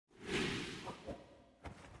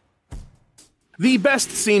The best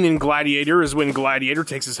scene in Gladiator is when Gladiator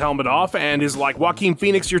takes his helmet off and is like, Joaquin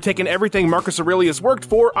Phoenix, you're taking everything Marcus Aurelius worked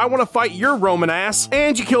for, I want to fight your Roman ass,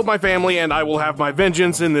 and you killed my family and I will have my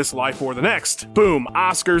vengeance in this life or the next. Boom,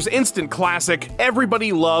 Oscars, instant classic,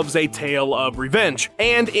 everybody loves a tale of revenge.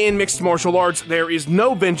 And in mixed martial arts, there is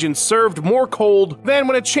no vengeance served more cold than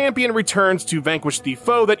when a champion returns to vanquish the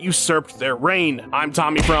foe that usurped their reign. I'm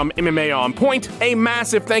Tommy from MMA On Point. A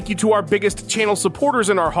massive thank you to our biggest channel supporters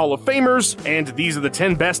and our Hall of Famers, and these are the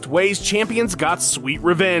 10 best ways champions got sweet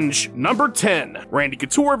revenge. Number 10. Randy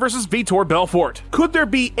Couture versus Vitor Belfort. Could there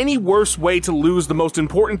be any worse way to lose the most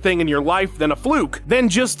important thing in your life than a fluke? Than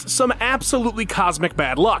just some absolutely cosmic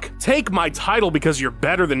bad luck? Take my title because you're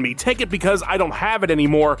better than me. Take it because I don't have it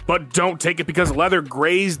anymore, but don't take it because leather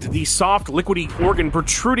grazed the soft, liquidy organ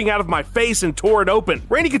protruding out of my face and tore it open.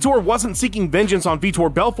 Randy Couture wasn't seeking vengeance on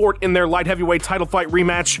Vitor Belfort in their light heavyweight title fight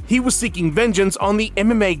rematch. He was seeking vengeance on the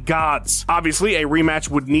MMA gods. Obviously, a rematch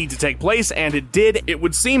would need to take place, and it did. It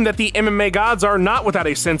would seem that the MMA gods are not without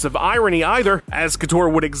a sense of irony either, as Couture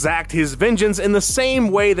would exact his vengeance in the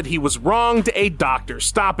same way that he was wronged a doctor's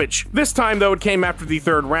stoppage. This time, though, it came after the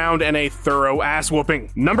third round and a thorough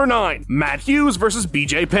ass-whooping. Number 9. Matt Hughes versus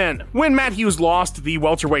BJ Penn. When Matt Hughes lost the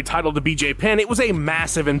welterweight title to BJ Penn, it was a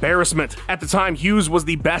massive embarrassment. At the time, Hughes was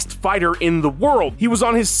the best fighter in the world. He was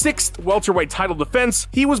on his 6th welterweight title defense.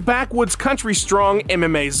 He was backwoods country strong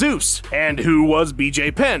MMA Zeus. And who was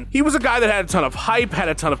BJ Penn? He was a guy that had a ton of hype, had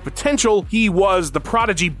a ton of potential. He was the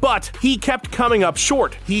prodigy, but he kept coming up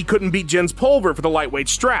short. He couldn't beat Jens Pulver for the lightweight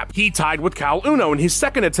strap. He tied with Cal Uno in his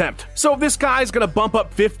second attempt. So if this guy's gonna bump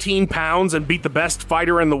up 15 pounds and beat the best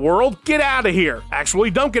fighter in the world, get out of here.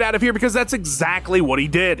 Actually, don't get out of here because that's exactly what he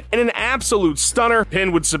did. In an absolute stunner,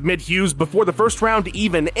 Penn would submit Hughes before the first round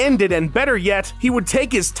even ended, and better yet, he would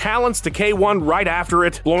take his talents to K1 right after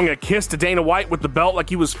it, blowing a kiss to Dana White with the belt like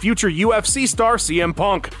he was future UFC star CM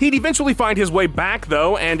Punk. He'd eventually find his way back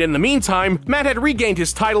though, and in the meantime, Matt had regained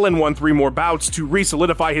his title and won 3 more bouts to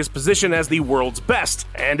re-solidify his position as the world's best,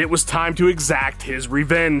 and it was time to exact his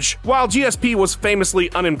revenge. While GSP was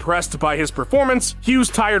famously unimpressed by his performance, Hughes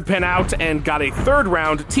tired Penn out and got a 3rd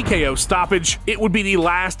round TKO stoppage. It would be the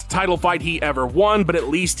last title fight he ever won, but at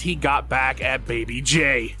least he got back at Baby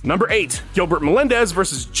J. Number 8. Gilbert Melendez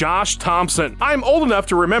versus Josh Thompson. I'm old enough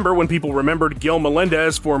to remember when people remembered Gil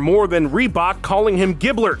Melendez for more than Reebok calling him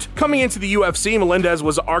Giblert. Coming into the UFC, Melendez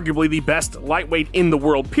was arguably the best lightweight in the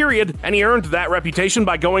world, period, and he earned that reputation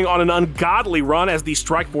by going on an ungodly run as the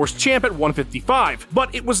Strikeforce champ at 155.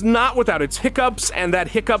 But it was not without its hiccups, and that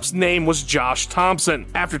hiccup's name was Josh Thompson.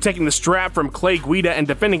 After taking the strap from Clay Guida and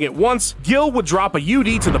defending it once, Gil would drop a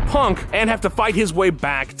UD to the Punk and have to fight his way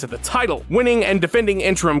back to the title, winning and defending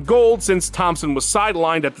interim gold since Thompson was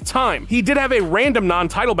sidelined at the time. He did have a random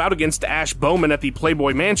non-title bout against Ash Bowman at the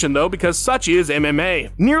Playboy Mansion though, because such is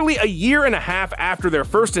MMA. Nearly a year and a half after their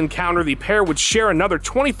first encounter, the pair would share another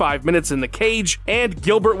 25 minutes in the cage, and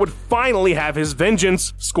Gilbert would finally have his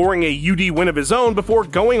vengeance, scoring a UD win of his own before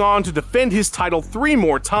going on to defend his title 3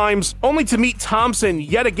 more times, only to meet Thompson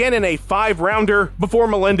yet again in a 5-rounder before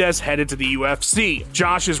Melendez headed to the UFC.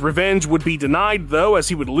 Josh's revenge would be denied though, as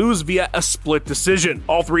he would lose via a split decision.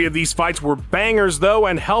 All 3 of these fights were bangers though,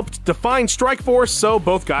 and helped define Strikeforce, so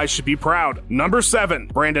both guys should be proud. Number 7.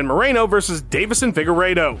 Brandon Moreno versus Davison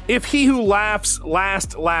Figueiredo. If he who laughs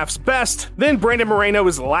last laughs best, then Brandon Moreno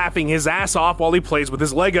is laughing his ass off while he plays with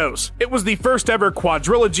his Legos. It was the first ever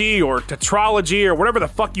quadrilogy or tetralogy or whatever the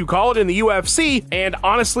fuck you call it in the UFC, and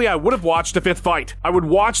honestly I would have watched a 5th fight. I would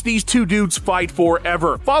watch these 2 dudes fight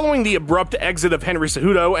forever. Following the abrupt exit of Henry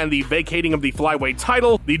Cejudo and the vacating of the flyweight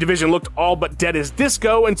title, the division looked all but dead as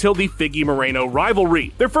disco until the Figgy Moreno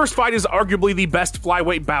rivalry. Their first fight is arguably the best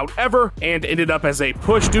flyweight bout ever, and ended up as a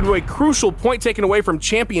push due to a crucial point taken away from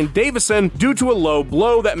champion Davison due to a low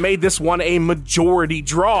blow that made this one a majority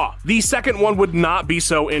draw. The second one would not be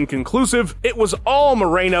so inconclusive. It was all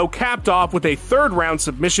Moreno, capped off with a 3rd round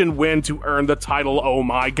submission win to earn the title, oh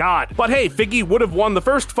my god. But hey, Figgy would have won the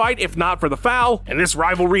first fight if not for the foul, and this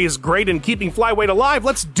rivalry is great in keeping flyweight alive.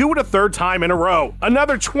 Let's do it a 3rd time in a row.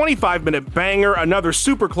 Another 25-minute banger, another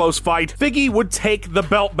super close fight. Figgy would take the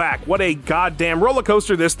belt back. What a goddamn roller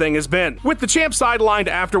coaster this thing has been. With the champ sidelined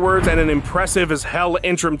afterwards and an impressive as hell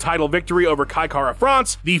interim title victory over Kai Kara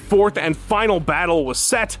France, the 4th and final battle was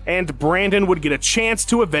set, and Brandon would get a chance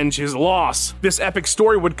to avenge his loss. This epic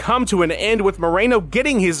story would come to an end with Moreno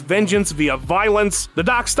getting his vengeance via violence, the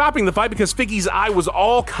doc stopping the fight because Figgy's eye was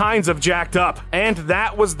all kinds of jacked up. And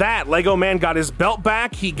that was that. Lego Man got his belt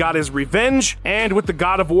back, he got his revenge, and with the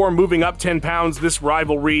God of War moving up 10 pounds, this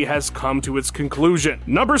rivalry has come to its conclusion.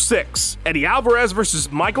 Number 6. Eddie Alvarez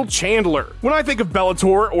versus Michael Chandler. When I think of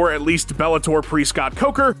Bellator or or at least Bellator pre-Scott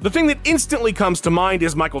Coker, the thing that instantly comes to mind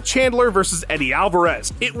is Michael Chandler versus Eddie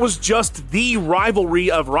Alvarez. It was just the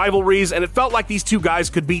rivalry of rivalries, and it felt like these two guys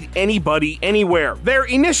could beat anybody anywhere. Their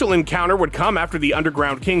initial encounter would come after the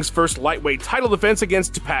Underground King's first lightweight title defense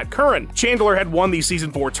against Pat Curran. Chandler had won the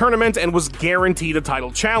Season 4 tournament and was guaranteed a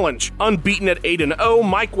title challenge. Unbeaten at 8-0,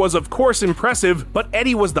 Mike was of course impressive, but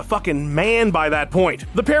Eddie was the fucking man by that point.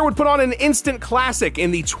 The pair would put on an instant classic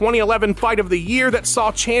in the 2011 Fight of the Year that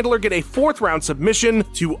saw Chandler get a 4th round submission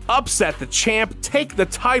to upset the champ, take the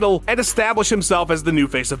title, and establish himself as the new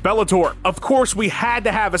face of Bellator. Of course, we had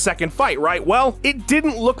to have a second fight, right? Well, it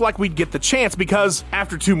didn't look like we'd get the chance because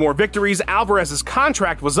after 2 more victories, Alvarez's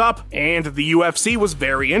contract was up and the UFC was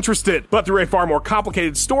very interested. But through a far more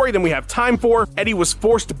complicated story than we have time for, Eddie was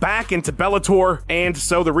forced back into Bellator, and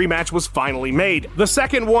so the rematch was finally made. The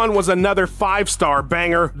second one was another 5-star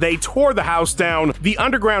banger. They tore the house down. The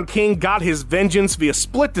Underground King got his vengeance via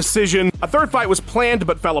split decision. A third fight was planned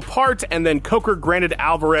but fell apart, and then Coker granted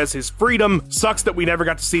Alvarez his freedom. Sucks that we never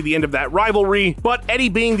got to see the end of that rivalry, but Eddie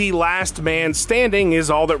being the last man standing is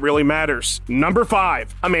all that really matters. Number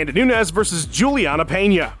 5, Amanda Nunes versus Juliana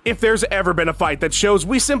Pena. If there's ever been a fight that shows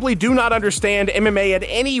we simply do not understand MMA at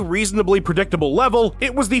any reasonably predictable level,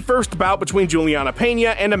 it was the first bout between Juliana Pena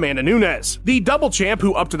and Amanda Nunes. The double champ,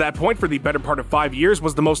 who up to that point for the better part of 5 years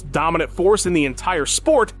was the most dominant force in the entire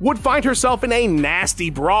sport, would find herself in a nasty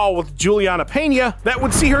brawl with Juliana Pena that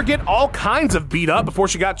would see her get all kinds of beat up before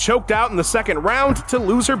she got choked out in the second round to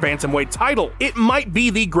lose her bantamweight title. It might be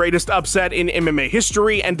the greatest upset in MMA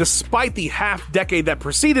history, and despite the half-decade that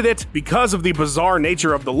preceded it, because of the bizarre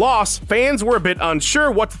nature of the loss, fans were a bit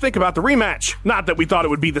unsure what to think about the rematch. Not that we thought it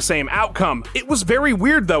would be the same outcome. It was very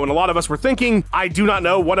weird though, and a lot of us were thinking, I do not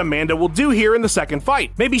know what Amanda will do here in the second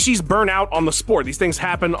fight. Maybe she's burnt out on the sport. These things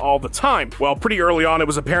happen all the time. Well, pretty early on it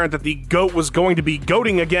was apparent that the GOAT was going to be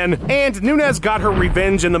goating again, and Nunes got her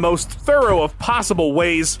revenge in the most thorough of possible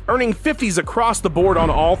ways, earning 50s across the board on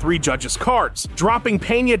all 3 judges' cards, dropping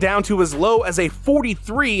Pena down to as low as a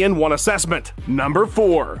 43 in one assessment. Number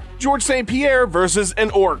 4, George St. Pierre versus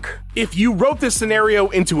an orc. If you wrote this scenario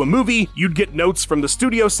into a movie, you'd get notes from the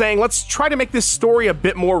studio saying, let's try to make this story a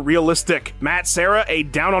bit more realistic. Matt Serra, a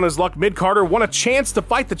down-on-his-luck mid-carder, won a chance to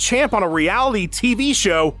fight the champ on a reality TV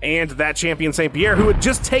show, and that champion St. Pierre, who had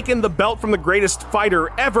just taken the belt from the greatest fighter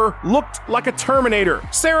ever, looked like a Terminator.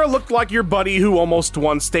 Serra looked like your buddy who almost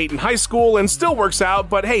won state in high school and still works out,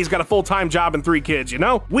 but hey, he's got a full-time job and 3 kids, you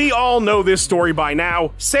know? We all know this story by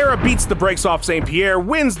now. Serra beats the brakes off St. Pierre,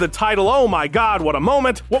 wins the title. Oh my god, what a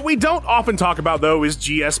moment. What we don't often talk about though is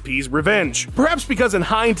GSP's revenge. Perhaps because in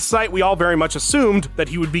hindsight we all very much assumed that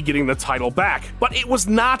he would be getting the title back. But it was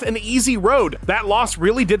not an easy road. That loss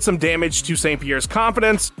really did some damage to St. Pierre's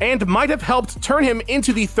confidence and might have helped turn him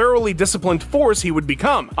into the thoroughly disciplined force he would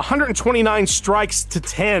become. 129 strikes to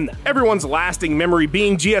 10. Everyone's lasting memory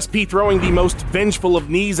being GSP throwing the most vengeful of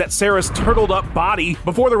knees at Serra's turtled up body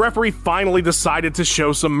before the referee finally decided to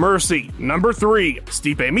show some mercy. Number 3,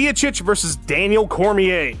 Stipe Miocic versus Daniel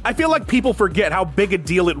Cormier. I feel like people forget how big a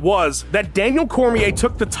deal it was that Daniel Cormier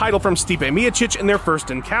took the title from Stipe Miocic in their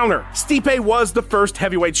first encounter. Stipe was the first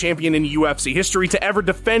heavyweight champion in UFC history to ever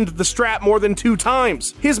defend the strap more than 2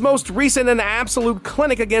 times. His most recent an absolute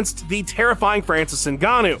clinic against the terrifying Francis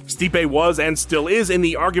Ngannou. Stipe was and still is in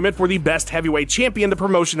the argument for the best heavyweight champion the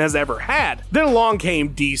promotion has ever had. Then along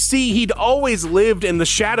came DC. He'd always lived in the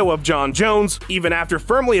shadow of John Jones, even after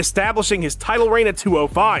firmly establishing his title reign at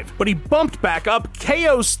 205. But he bumped back up,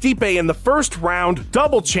 KO'd Stipe in the first round,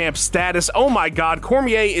 double champ status. Oh my god,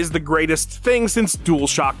 Cormier is the greatest thing since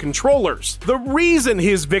DualShock controllers. The reason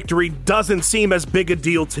his victory doesn't seem as big a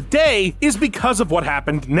deal today is because of what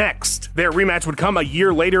happened next. Their rematch would come a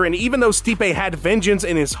year later, and even though Stipe had vengeance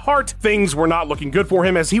in his heart, things were not looking good for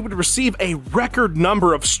him as he would receive a record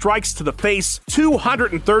number of strikes to the face,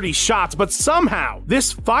 230 shots, but somehow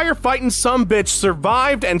this firefighting sumbitch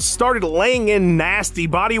survived and started laying in nasty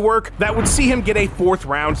bodywork that would see him get a 4th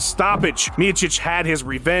round stoppage. Miocic had his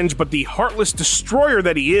revenge, but the heartless destroyer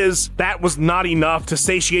that he is, that was not enough to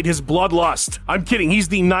satiate his bloodlust. I'm kidding, he's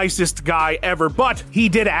the nicest guy ever, but he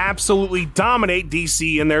did absolutely dominate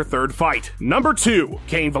DC in their third fight. Number 2,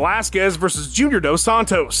 Cain Velasquez versus Junior Dos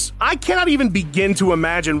Santos. I cannot even begin to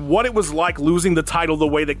imagine what it was like losing the title the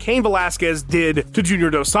way that Cain Velasquez did to Junior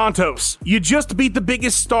Dos Santos. You just beat the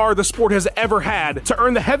biggest star the sport has ever had to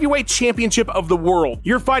earn the heavyweight championship of the world.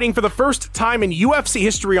 You're fighting for the first time in UFC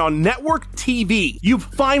history history on network TV. You've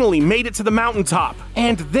finally made it to the mountaintop,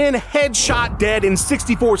 and then headshot dead in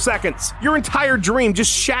 64 seconds. Your entire dream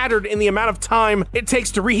just shattered in the amount of time it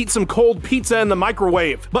takes to reheat some cold pizza in the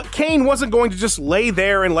microwave. But Kane wasn't going to just lay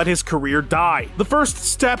there and let his career die. The first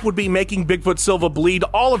step would be making Bigfoot Silva bleed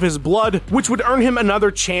all of his blood, which would earn him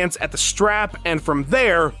another chance at the strap, and from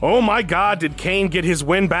there, oh my god, did Kane get his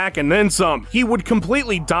win back and then some. He would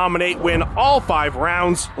completely dominate, win all 5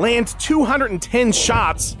 rounds, land 210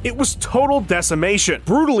 shots. It was total decimation.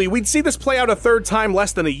 Brutally, we'd see this play out a third time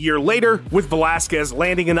less than a year later, with Velasquez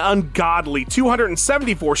landing an ungodly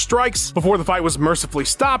 274 strikes before the fight was mercifully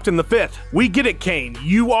stopped in the 5th. We get it, Kane.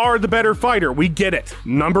 You are the better fighter. We get it.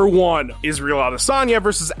 Number 1, Israel Adesanya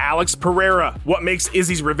versus Alex Pereira. What makes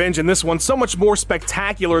Izzy's revenge in this one so much more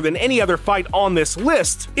spectacular than any other fight on this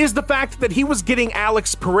list is the fact that he was getting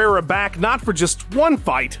Alex Pereira back not for just 1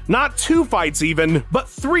 fight, not 2 fights even, but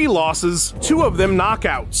 3 losses, 2 of them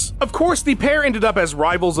knockouts. Of course, the pair ended up as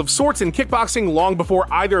rivals of sorts in kickboxing long before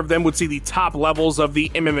either of them would see the top levels of the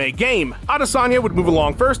MMA game. Adesanya would move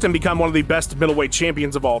along first and become one of the best middleweight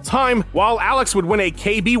champions of all time, while Alex would win a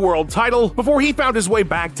KB world title before he found his way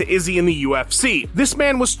back to Izzy in the UFC. This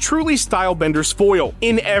man was truly Stylebender's foil.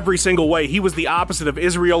 In every single way, he was the opposite of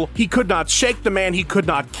Israel. He could not shake the man, he could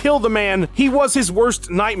not kill the man. He was his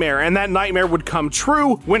worst nightmare, and that nightmare would come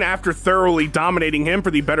true when, after thoroughly dominating him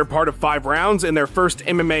for the better part of 5 rounds in their first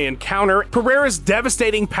MMA encounter, Pereira's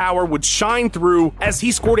devastating power would shine through as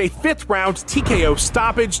he scored a 5th round TKO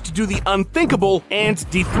stoppage to do the unthinkable and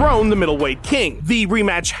dethrone the middleweight king. The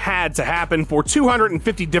rematch had to happen for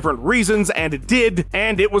 250 different reasons, and it did,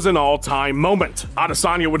 and it was an all-time moment.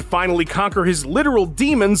 Adesanya would finally conquer his literal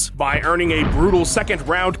demons by earning a brutal 2nd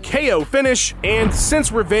round KO finish, and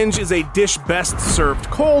since revenge is a dish best served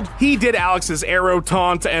cold, he did Alex's arrow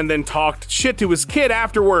taunt and then talked shit to his kid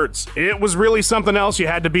afterwards. It was really something else. You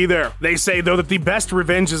had to be there. They say, though, that the best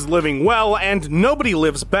revenge is living well, and nobody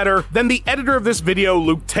lives better than the editor of this video,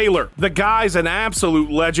 Luke Taylor. The guy's an absolute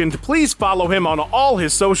legend. Please follow him on all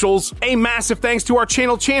his socials. A massive thanks to our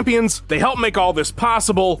channel champions. They help make all this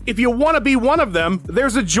possible. If you want to be one of them,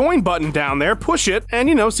 there's a join button down there. Push it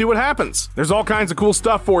and, see what happens. There's all kinds of cool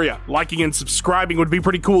stuff for you. Liking and subscribing would be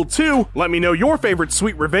pretty cool too. Let me know your favorite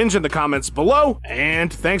sweet revenge in the comments below.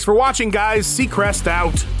 And thanks for watching, guys. Seacrest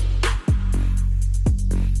out.